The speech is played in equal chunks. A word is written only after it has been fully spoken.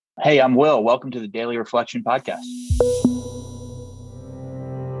Hey, I'm Will. Welcome to the Daily Reflection Podcast.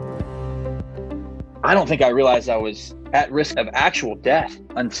 I don't think I realized I was at risk of actual death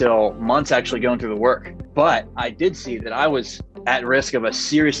until months actually going through the work. But I did see that I was at risk of a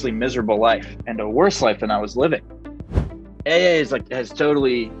seriously miserable life and a worse life than I was living. AA has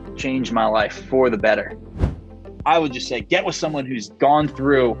totally changed my life for the better. I would just say get with someone who's gone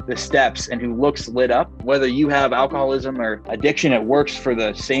through the steps and who looks lit up. Whether you have alcoholism or addiction, it works for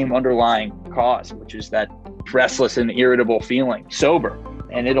the same underlying cause, which is that restless and irritable feeling, sober,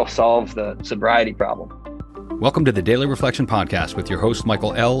 and it'll solve the sobriety problem. Welcome to the Daily Reflection Podcast with your hosts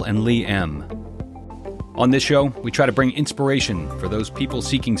Michael L. and Lee M. On this show, we try to bring inspiration for those people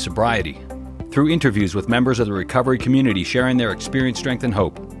seeking sobriety through interviews with members of the recovery community sharing their experience, strength, and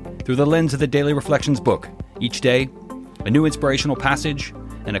hope through the lens of the Daily Reflections book. Each day, a new inspirational passage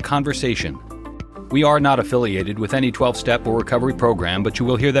and a conversation. We are not affiliated with any 12-step or recovery program, but you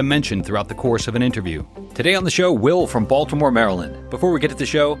will hear them mentioned throughout the course of an interview. Today on the show, Will from Baltimore, Maryland. Before we get to the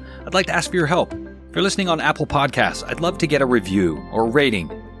show, I'd like to ask for your help. If you're listening on Apple Podcasts, I'd love to get a review or a rating.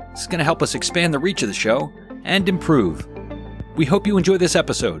 This is going to help us expand the reach of the show and improve. We hope you enjoy this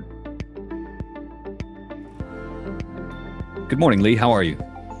episode. Good morning, Lee. How are you?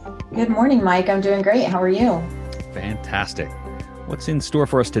 Good morning, Mike. I'm doing great. How are you? Fantastic. What's in store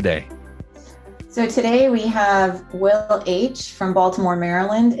for us today? So today we have Will H. from Baltimore,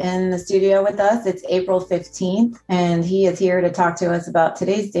 Maryland in the studio with us. It's April 15th, and he is here to talk to us about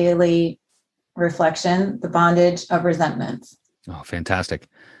today's daily reflection, the bondage of resentment. Oh, fantastic.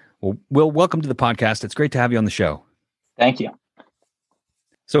 Well, Will, welcome to the podcast. It's great to have you on the show. Thank you.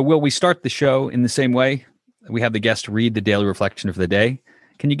 So, Will, we start the show in the same way. We have the guest read the daily reflection for the day.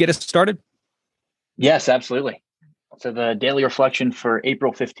 Can you get us started? Yes, absolutely. So the daily reflection for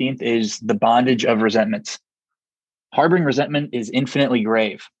April 15th is the bondage of resentments. Harboring resentment is infinitely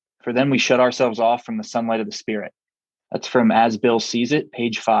grave, for then we shut ourselves off from the sunlight of the spirit. That's from As Bill Sees It,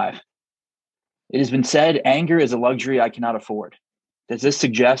 page 5. It has been said, anger is a luxury I cannot afford. Does this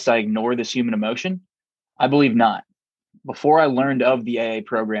suggest I ignore this human emotion? I believe not. Before I learned of the AA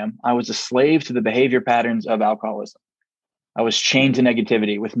program, I was a slave to the behavior patterns of alcoholism. I was chained to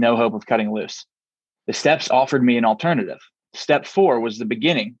negativity with no hope of cutting loose. The steps offered me an alternative. Step 4 was the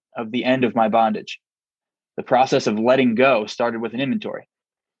beginning of the end of my bondage. The process of letting go started with an inventory.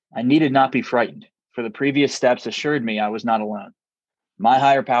 I needed not be frightened, for the previous steps assured me I was not alone. My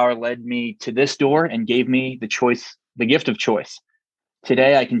higher power led me to this door and gave me the gift of choice.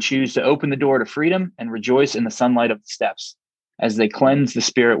 Today, I can choose to open the door to freedom and rejoice in the sunlight of the steps as they cleanse the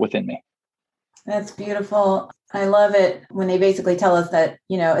spirit within me. That's beautiful. I love it when they basically tell us that,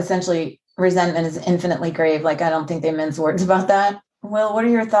 essentially resentment is infinitely grave. Like, I don't think they mince words about that. Will, what are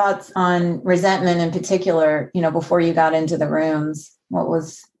your thoughts on resentment in particular, before you got into the rooms? What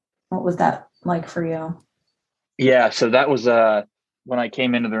was that like for you? Yeah, so that was, when I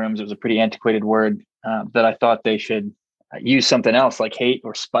came into the rooms, it was a pretty antiquated word that I thought they should use something else like hate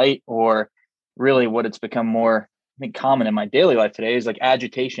or spite, or really what it's become more, I think, common in my daily life today is like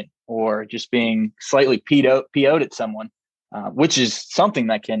agitation or just being slightly PO'd at someone, which is something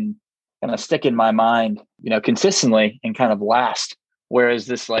that can kind of stick in my mind, consistently and kind of last. Whereas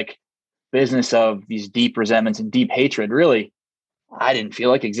this like business of these deep resentments and deep hatred, really, I didn't feel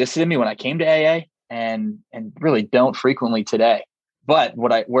like existed in me when I came to AA and really don't frequently today. But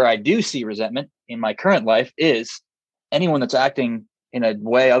where I do see resentment in my current life is anyone that's acting in a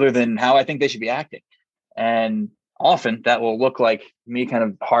way other than how I think they should be acting. And often that will look like me kind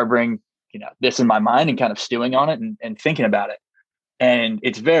of harboring, this in my mind and kind of stewing on it and thinking about it. And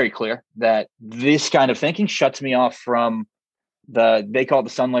it's very clear that this kind of thinking shuts me off from they call it the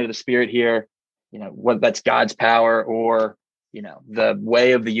sunlight of the spirit here, whether that's God's power or, the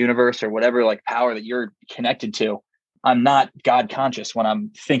way of the universe or whatever like power that you're connected to. I'm not God conscious when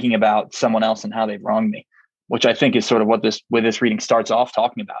I'm thinking about someone else and how they've wronged me, which I think is sort of what this reading starts off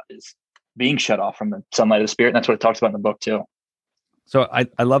talking about, is being shut off from the sunlight of the spirit. And that's what it talks about in the book too. So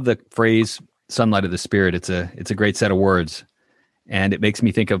I love the phrase sunlight of the spirit. It's a great set of words, and it makes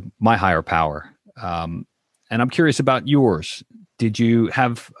me think of my higher power. And I'm curious about yours. Did you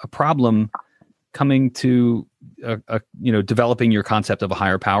have a problem coming to, developing your concept of a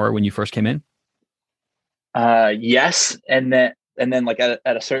higher power when you first came in? Yes. And then like at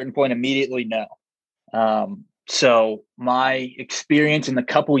a certain point, immediately no. So my experience in the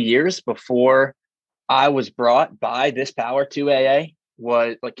couple years before I was brought by this power to AA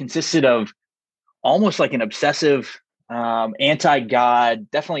was like consisted of almost like an obsessive, anti-God,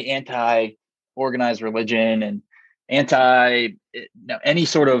 definitely anti-organized religion and any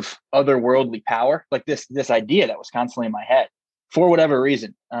sort of otherworldly power, like this idea that was constantly in my head. for whatever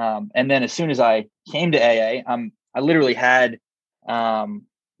reason. And then as soon as I came to AA, I literally had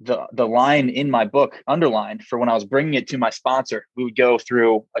the line in my book underlined for when I was bringing it to my sponsor. We would go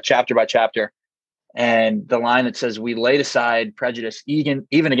through a chapter by chapter, and the line that says, "We laid aside prejudice even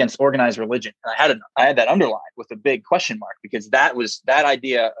against organized religion." And I had that underlined with a big question mark, because that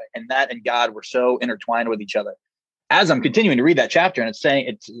idea and God were so intertwined with each other. As I'm continuing to read that chapter, and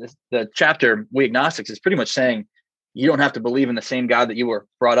it's the chapter, We Agnostics, is pretty much saying you don't have to believe in the same God that you were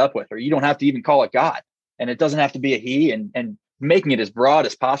brought up with, or you don't have to even call it God, and it doesn't have to be a he, and making it as broad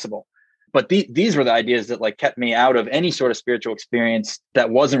as possible. But these were the ideas that like kept me out of any sort of spiritual experience that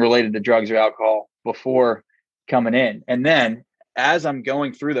wasn't related to drugs or alcohol before coming in. And then as I'm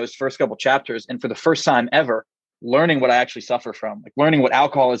going through those first couple chapters, and for the first time ever, learning what I actually suffer from, like learning what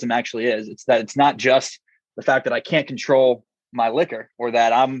alcoholism actually is. It's that it's not just the fact that I can't control my liquor, or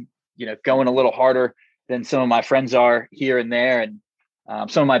that I'm, going a little harder than some of my friends are here and there, and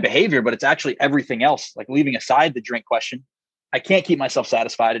some of my behavior, but it's actually everything else. Like leaving aside the drink question, I can't keep myself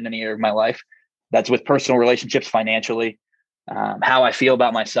satisfied in any area of my life. That's with personal relationships, financially, how I feel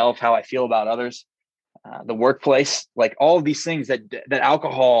about myself, how I feel about others, the workplace, like all of these things that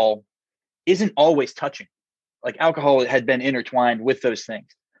alcohol isn't always touching. Like alcohol had been intertwined with those things.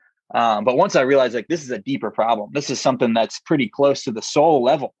 But once I realized like this is a deeper problem, this is something that's pretty close to the soul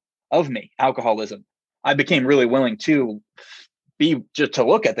level of me, alcoholism, I became really willing to to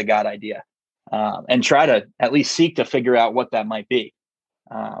look at the God idea. And try to at least seek to figure out what that might be.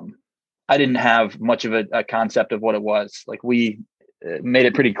 I didn't have much of a concept of what it was. Like we made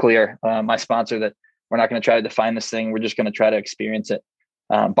it pretty clear, my sponsor, that we're not going to try to define this thing. We're just going to try to experience it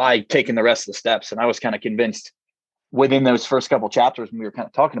by taking the rest of the steps. And I was kind of convinced within those first couple chapters when we were kind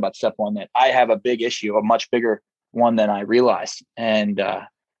of talking about step one that I have a big issue, a much bigger one than I realized. And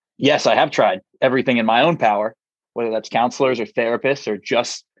yes, I have tried everything in my own power, whether that's counselors or therapists or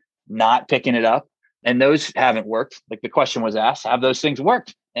just not picking it up, and those haven't worked. Like the question was asked, have those things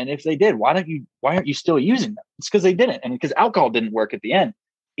worked? And if they did, why aren't you still using them? It's because they didn't, and because alcohol didn't work at the end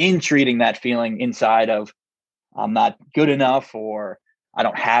in treating that feeling inside of I'm not good enough, or I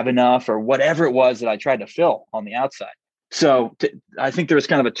don't have enough, or whatever it was that I tried to fill on the outside. So I think there was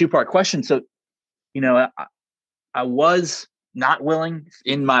kind of a two-part question. So I was not willing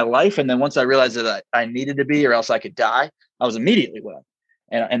in my life, and then once I realized that I needed to be, or else I could die, I was immediately willing.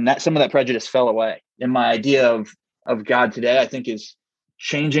 And that some of that prejudice fell away. And my idea of God today, I think, is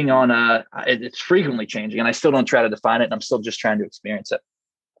changing it's frequently changing. And I still don't try to define it. And I'm still just trying to experience it.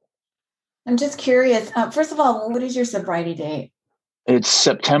 I'm just curious. First of all, what is your sobriety date? It's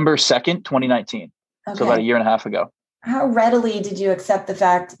September 2nd, 2019. Okay. So about a year and a half ago. How readily did you accept the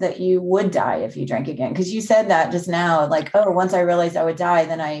fact that you would die if you drank again? Because you said that just now, like, oh, once I realized I would die,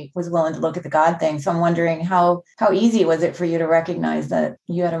 then I was willing to look at the God thing. So I'm wondering how easy was it for you to recognize that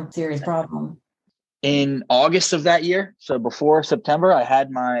you had a serious problem? In August of that year, so before September, I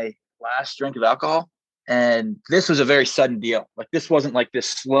had my last drink of alcohol. And this was a very sudden deal. Like this wasn't like this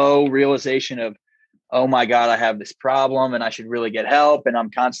slow realization of, oh my God, I have this problem and I should really get help. And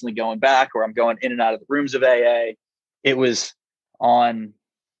I'm constantly going back, or I'm going in and out of the rooms of AA. It was on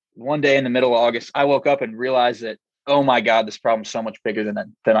one day in the middle of August, I woke up and realized that, oh my God, this problem's so much bigger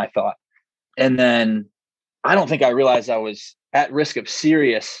than I thought. And then I don't think I realized I was at risk of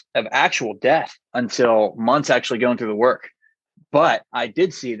actual death until months actually going through the work. But I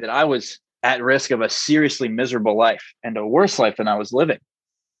did see that I was at risk of a seriously miserable life, and a worse life than I was living,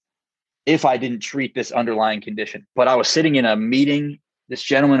 if I didn't treat this underlying condition. But I was sitting in a meeting. This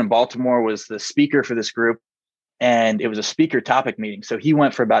gentleman in Baltimore was the speaker for this group. And it was a speaker topic meeting. So he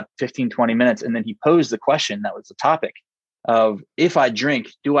went for about 15, 20 minutes. And then he posed the question that was the topic of, if I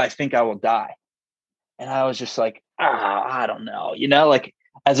drink, do I think I will die? And I was just like, I don't know. Like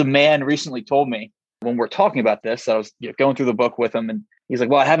as a man recently told me when we're talking about this, I was going through the book with him, and he's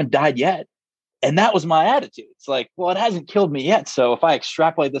like, well, I haven't died yet. And that was my attitude. It's like, well, it hasn't killed me yet. So if I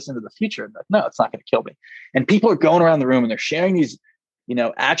extrapolate this into the future, I'm like, no, it's not going to kill me. And people are going around the room and they're sharing these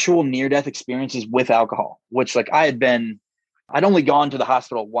actual near-death experiences with alcohol, which like I'd only gone to the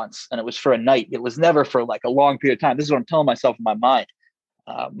hospital once, and it was for a night. It was never for like a long period of time. This is what I'm telling myself in my mind.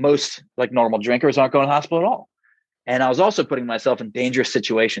 Most like normal drinkers aren't going to the hospital at all. And I was also putting myself in dangerous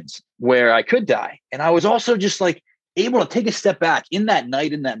situations where I could die. And I was also just like able to take a step back in that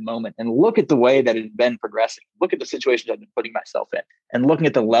night, in that moment, and look at the way that it had been progressing, look at the situations I've been putting myself in, and looking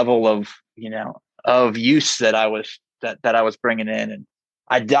at the level of use that I was bringing in. And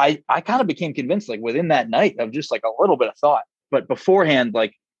I kind of became convinced, like within that night, of just like a little bit of thought. But beforehand,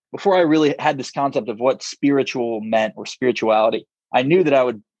 like before I really had this concept of what spiritual meant, or spirituality, I knew that I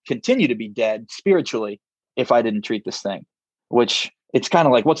would continue to be dead spiritually if I didn't treat this thing. which it's kind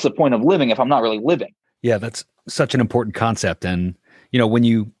of like, what's the point of living if I'm not really living? Yeah, that's such an important concept. And, when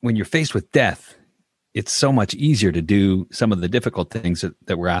you're faced with death, it's so much easier to do some of the difficult things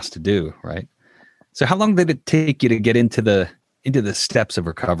that we're asked to do, right? So how long did it take you to get into the steps of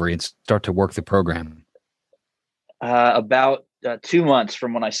recovery and start to work the program? About 2 months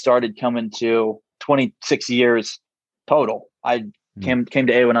from when I started coming to 26 years total. I came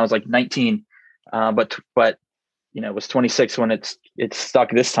to A when I was like 19, but was 26 when it's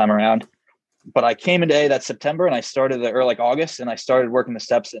stuck this time around. But I came into A that September, and I started or like August, and I started working the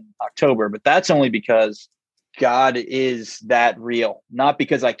steps in October. But that's only because God is that real, not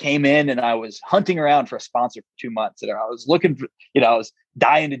because I came in and I was hunting around for a sponsor for 2 months, and I was looking for, I was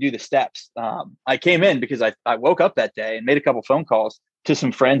dying to do the steps. I came in because I woke up that day and made a couple phone calls to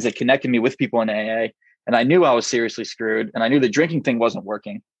some friends that connected me with people in AA. And I knew I was seriously screwed, and I knew the drinking thing wasn't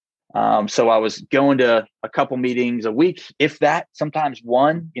working. So I was going to a couple meetings a week, if that, sometimes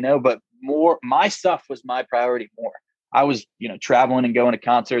one, but more, my stuff was my priority more. I was, traveling and going to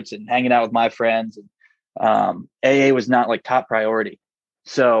concerts and hanging out with my friends, and AA was not like top priority.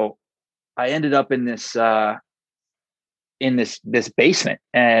 So I ended up in this basement,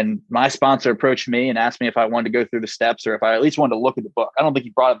 and my sponsor approached me and asked me if I wanted to go through the steps, or if I at least wanted to look at the book. I don't think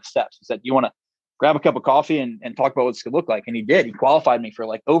he brought up the steps. He said, "You want to grab a cup of coffee and talk about what this could look like?" And he did. He qualified me for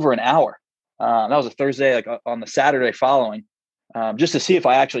like over an hour. That was a Thursday, like on the Saturday following, just to see if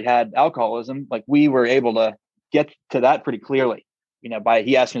I actually had alcoholism. Like, we were able to get to that pretty clearly.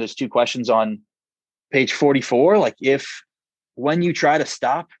 He asked me those 2 questions on page 44, like, when you try to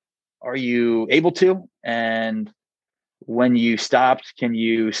stop, are you able to? And when you stopped, can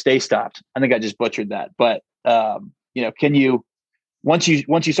you stay stopped? I think I just butchered that, but can you, once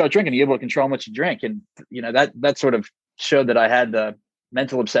you start drinking, are you able to control how much you drink? And that sort of showed that I had the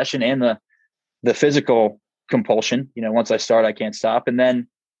mental obsession and the physical compulsion. Once I start, I can't stop. And then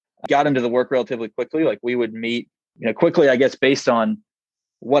I got into the work relatively quickly. Like, we would meet, quickly, I guess, based on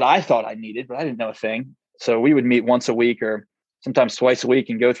what I thought I needed, but I didn't know a thing. So we would meet once a week or sometimes twice a week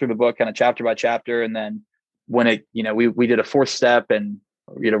and go through the book kind of chapter by chapter. And then when we did a 4th step and,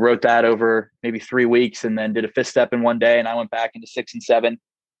 wrote that over maybe 3 weeks, and then did a 5th step in one day. And I went back into 6 and 7.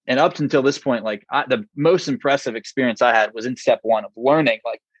 And up until this point, like, the most impressive experience I had was in step 1 of learning.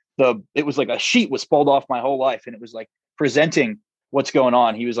 Like, it was like a sheet was pulled off my whole life, and it was like presenting what's going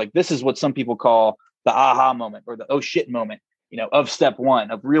on. He was like, this is what some people call the aha moment, or the oh shit moment, of step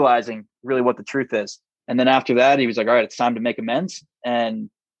 1, of realizing really what the truth is. And then after that, he was like, all right, it's time to make amends. And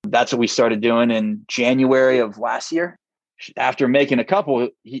that's what we started doing in January of last year. After making a couple,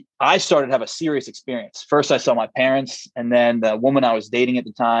 I started to have a serious experience. First, I saw my parents, and then the woman I was dating at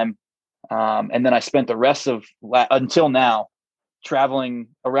the time. And then I spent the rest of until now traveling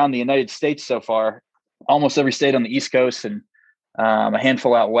around the United States so far, almost every state on the East Coast, and a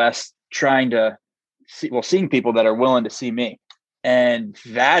handful out west, trying to seeing people that are willing to see me. And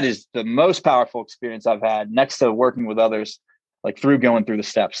that is the most powerful experience I've had, next to working with others, like through going through the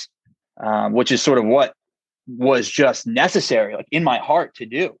steps, which is sort of what was just necessary, like in my heart to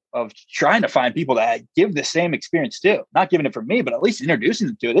do, of trying to find people that give the same experience too, not giving it from me, but at least introducing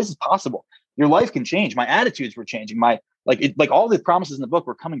them to it. This is possible. Your life can change. My attitudes were changing. Like all the promises in the book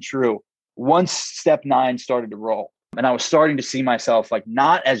were coming true once step 9 started to roll. And I was starting to see myself, like,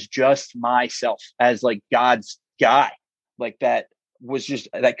 not as just myself, as like God's guy, like that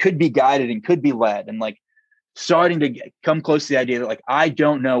could be guided and could be led, and like starting to come close to the idea that, like, I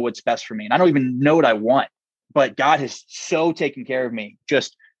don't know what's best for me, and I don't even know what I want, but God has so taken care of me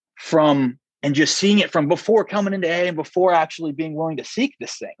just seeing it from before coming into A and before actually being willing to seek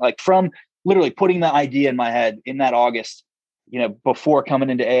this thing, like from literally putting the idea in my head in that August, before coming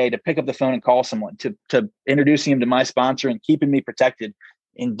into AA, to pick up the phone and call someone, to introducing him to my sponsor and keeping me protected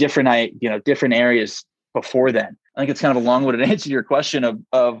in different areas before then. I think it's kind of a long-winded answer to your question of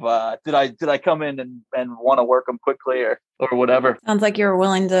did I come in and want to work them quickly or whatever. Sounds like you were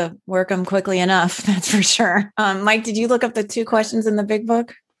willing to work them quickly enough. That's for sure. Mike, did you look up the 2 questions in the big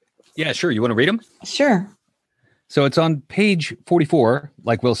book? Yeah, sure. You want to read them? Sure. So it's on page 44,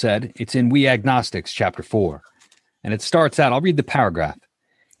 like Will said. It's in We Agnostics, chapter 4. And it starts out, I'll read the paragraph.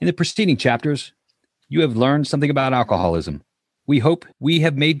 In the preceding chapters, you have learned something about alcoholism. We hope we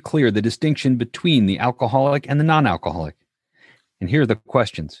have made clear the distinction between the alcoholic and the non-alcoholic. And here are the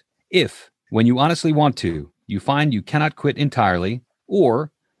questions. If, when you honestly want to, you find you cannot quit entirely,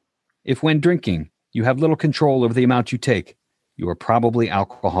 or if when drinking, you have little control over the amount you take, you are probably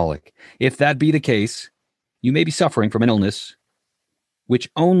alcoholic. If that be the case, you may be suffering from an illness which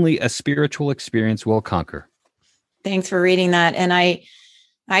only a spiritual experience will conquer. Thanks for reading that. And I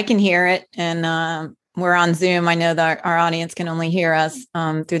can hear it. And we're on Zoom. I know that our audience can only hear us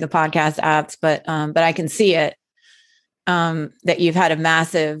through the podcast apps, but I can see it, that you've had a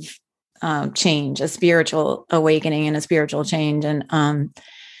massive change, a spiritual awakening and a spiritual change. And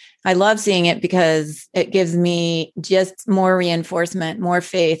I love seeing it because it gives me just more reinforcement, more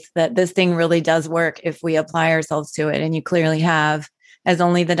faith that this thing really does work if we apply ourselves to it. And you clearly have, as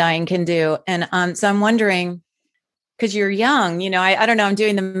only the dying can do. And so I'm wondering, because you're young, I don't know, I'm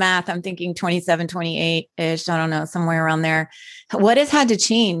doing the math. I'm thinking 27, 28-ish. I don't know, somewhere around there. What has had to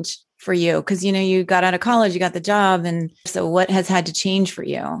change for you? Because, you got out of college, you got the job. And so what has had to change for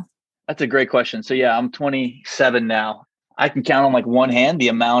you? That's a great question. So yeah, I'm 27 now. I can count on like one hand the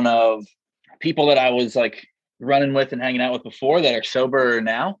amount of people that I was like running with and hanging out with before that are sober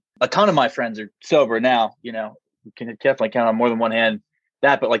now. A ton of my friends are sober now, you can definitely count on more than one hand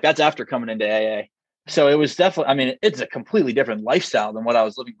that, but like that's after coming into AA. So it was definitely, it's a completely different lifestyle than what I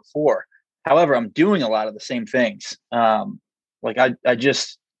was living before. However, I'm doing a lot of the same things. I'm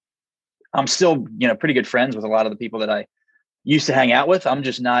still, pretty good friends with a lot of the people that I used to hang out with. I'm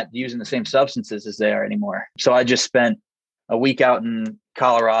just not using the same substances as they are anymore. So I just spent a week out in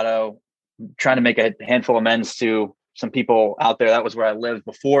Colorado trying to make a handful of amends to some people out there. That was where I lived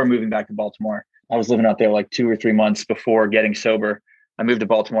before moving back to Baltimore. I was living out there like 2 or 3 months before getting sober. I moved to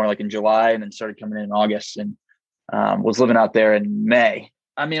Baltimore like in July and then started coming in August, and was living out there in May.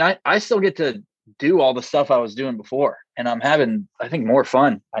 I still get to do all the stuff I was doing before, and I'm having, I think, more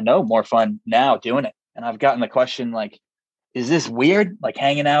fun. I know more fun now doing it. And I've gotten the question like, is this weird? Like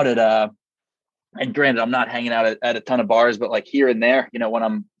hanging out at and granted, I'm not hanging out at a ton of bars, but like here and there, when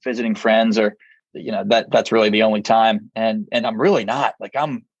I'm visiting friends or, that's really the only time. And I'm really not like,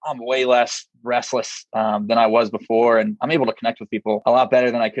 I'm way less restless than I was before. And I'm able to connect with people a lot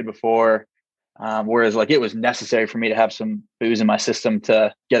better than I could before. Whereas like it was necessary for me to have some booze in my system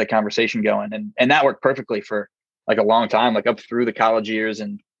to get a conversation going. And that worked perfectly for like a long time, like up through the college years.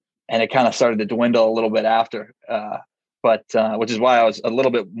 And it kind of started to dwindle a little bit after, but which is why I was a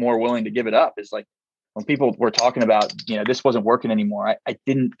little bit more willing to give it up. Is like when people were talking about, this wasn't working anymore. I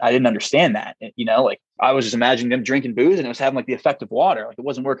didn't understand that, like I was just imagining them drinking booze and it was having like the effect of water. Like it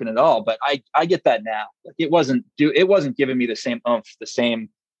wasn't working at all. But I get that now. Like it wasn't giving me the same oomph, the same,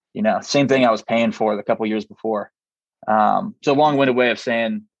 same thing I was paying for the couple of years before. So long-winded way of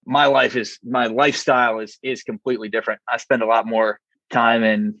saying my lifestyle is completely different. I spend a lot more time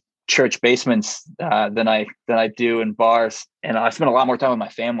in church basements than I do in bars, and I spend a lot more time with my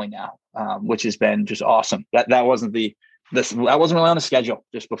family now, which has been just awesome. That wasn't really on the schedule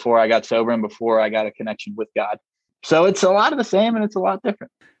just before I got sober and before I got a connection with God. So it's a lot of the same and it's a lot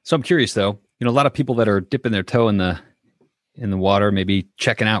different. So I'm curious though, a lot of people that are dipping their toe in the water, maybe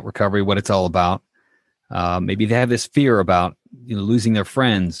checking out recovery, what it's all about. Maybe they have this fear about losing their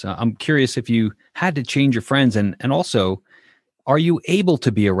friends. I'm curious if you had to change your friends, and also, are you able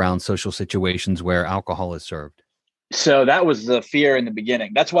to be around social situations where alcohol is served? So that was the fear in the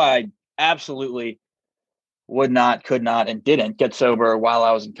beginning. That's why I absolutely would not, could not, and didn't get sober while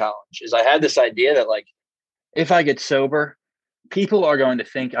I was in college. Is I had this idea that like, if I get sober, people are going to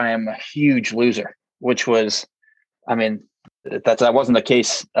think I am a huge loser, which was, that wasn't the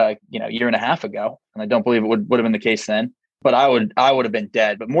case, a year and a half ago. And I don't believe it would have been the case then, but I would have been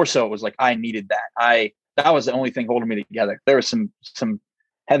dead. But more so it was like, I needed that. That was the only thing holding me together. There was some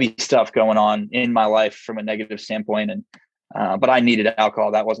heavy stuff going on in my life from a negative standpoint. And, but I needed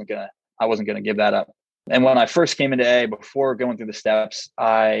alcohol. I wasn't going to give that up. And when I first came into AA, before going through the steps,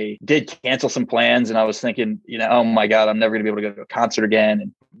 I did cancel some plans, and I was thinking, oh my God, I'm never going to be able to go to a concert again.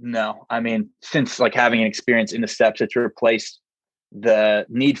 And no, since like having an experience in the steps, it's replaced the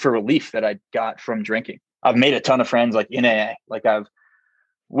need for relief that I got from drinking. I've made a ton of friends like in AA, like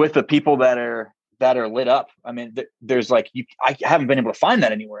with the people that are lit up. There's like, I haven't been able to find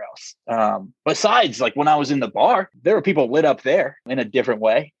that anywhere else. Besides like when I was in the bar, there were people lit up there in a different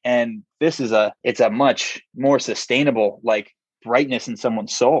way. And it's a much more sustainable, like brightness in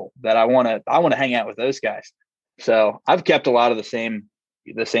someone's soul that I want to hang out with those guys. So I've kept a lot of the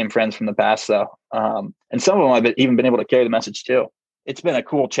same friends from the past though. And some of them I've even been able to carry the message too. It's been a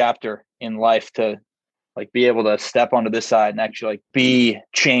cool chapter in life to like be able to step onto this side and actually like be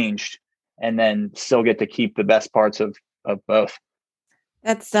changed, and then still get to keep the best parts of both.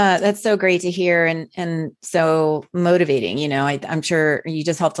 That's so great to hear and so motivating. I'm sure you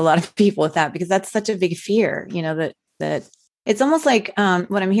just helped a lot of people with that, because that's such a big fear, that it's almost like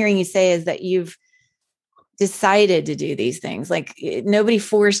what I'm hearing you say is that you've decided to do these things. Like nobody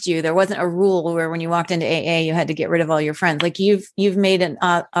forced you. There wasn't a rule where when you walked into AA, you had to get rid of all your friends. Like you've made an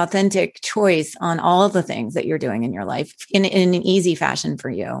authentic choice on all of the things that you're doing in your life in an easy fashion for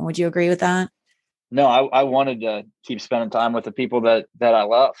you. Would you agree with that? No, I wanted to keep spending time with the people that I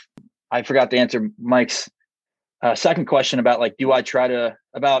love. I forgot to answer Mike's second question about like, do I try to,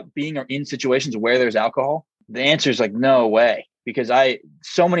 about being in situations where there's alcohol? The answer is like, no way, because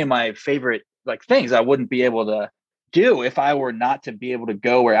so many of my favorite like things I wouldn't be able to do if I were not to be able to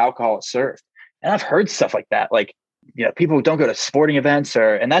go where alcohol is served. And I've heard stuff like that. Like, people who don't go to sporting events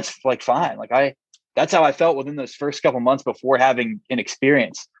and that's like, fine. Like that's how I felt within those first couple months before having an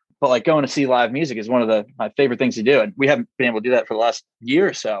experience. But like going to see live music is one of my favorite things to do. And we haven't been able to do that for the last year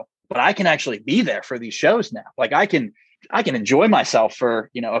or so, but I can actually be there for these shows now. Like I can enjoy myself for,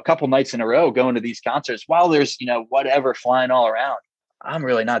 a couple nights in a row going to these concerts while there's, whatever flying all around. I'm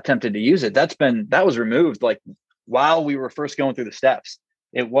really not tempted to use it. That was removed like while we were first going through the steps.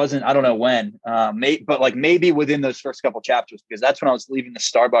 It wasn't, I don't know when, but like maybe within those first couple chapters, because that's when I was leaving the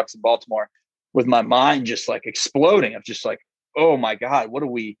Starbucks in Baltimore with my mind just like exploding of just like, oh my God, what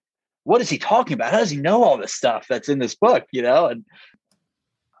is he talking about? How does he know all this stuff that's in this book, And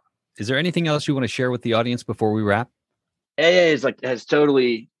is there anything else you want to share with the audience before we wrap? AA has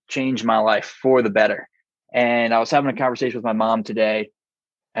totally changed my life for the better. And I was having a conversation with my mom today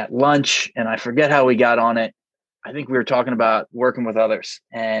at lunch, and I forget how we got on it. I think we were talking about working with others,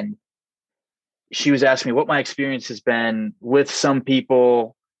 and she was asking me what my experience has been with some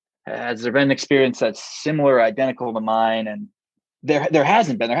people. Has there been an experience that's similar or identical to mine? And there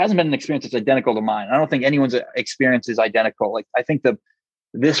hasn't been an experience that's identical to mine. I don't think anyone's experience is identical. Like I think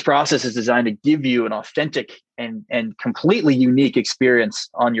this process is designed to give you an authentic and completely unique experience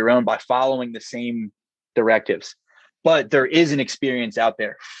on your own by following the same directives. But there is an experience out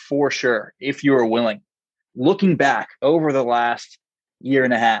there for sure, if you are willing. Looking back over the last year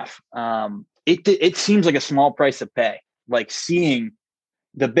and a half, it seems like a small price to pay. Like seeing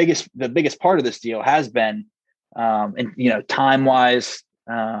the biggest part of this deal has been, and time wise,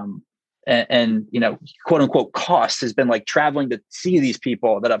 and quote unquote cost has been like traveling to see these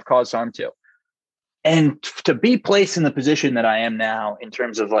people that I've caused harm to, and to be placed in the position that I am now in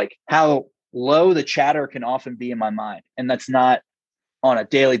terms of like how low the chatter can often be in my mind, and that's not on a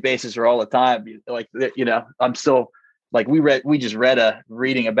daily basis or all the time. Like I'm still like we just read a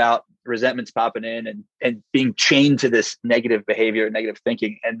reading about resentments popping in and being chained to this negative behavior, negative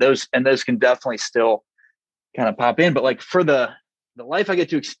thinking, and those can definitely still kind of pop in. But like for the life I get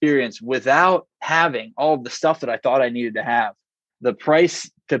to experience without having all of the stuff that I thought I needed to have, the price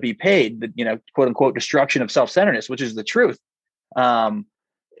to be paid, the quote unquote destruction of self-centeredness, which is the truth.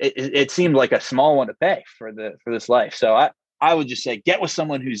 It seemed like a small one to pay for this life. So I would just say get with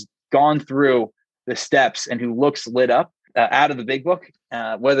someone who's gone through the steps and who looks lit up out of the big book.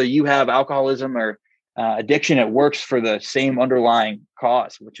 Whether you have alcoholism or addiction, it works for the same underlying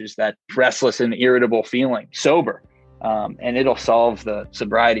cause, which is that restless and irritable feeling, sober. And it'll solve the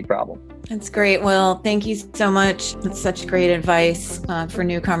sobriety problem. That's great. Well, thank you so much. That's such great advice for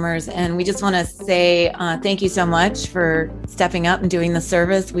newcomers. And we just want to say thank you so much for stepping up and doing the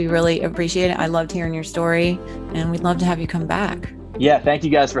service. We really appreciate it. I loved hearing your story, and we'd love to have you come back. Yeah, thank you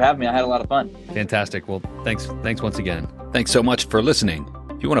guys for having me. I had a lot of fun. Fantastic. Well, thanks once again. Thanks so much for listening.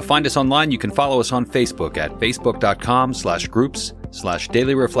 If you want to find us online, you can follow us on Facebook at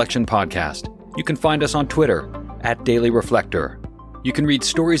facebook.com/groups/Daily Reflection Podcast. You can find us on Twitter at Daily Reflector. You can read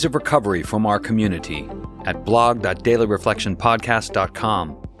stories of recovery from our community at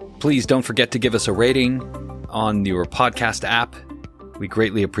blog.dailyreflectionpodcast.com. Please don't forget to give us a rating on your podcast app. We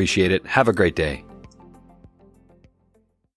greatly appreciate it. Have a great day.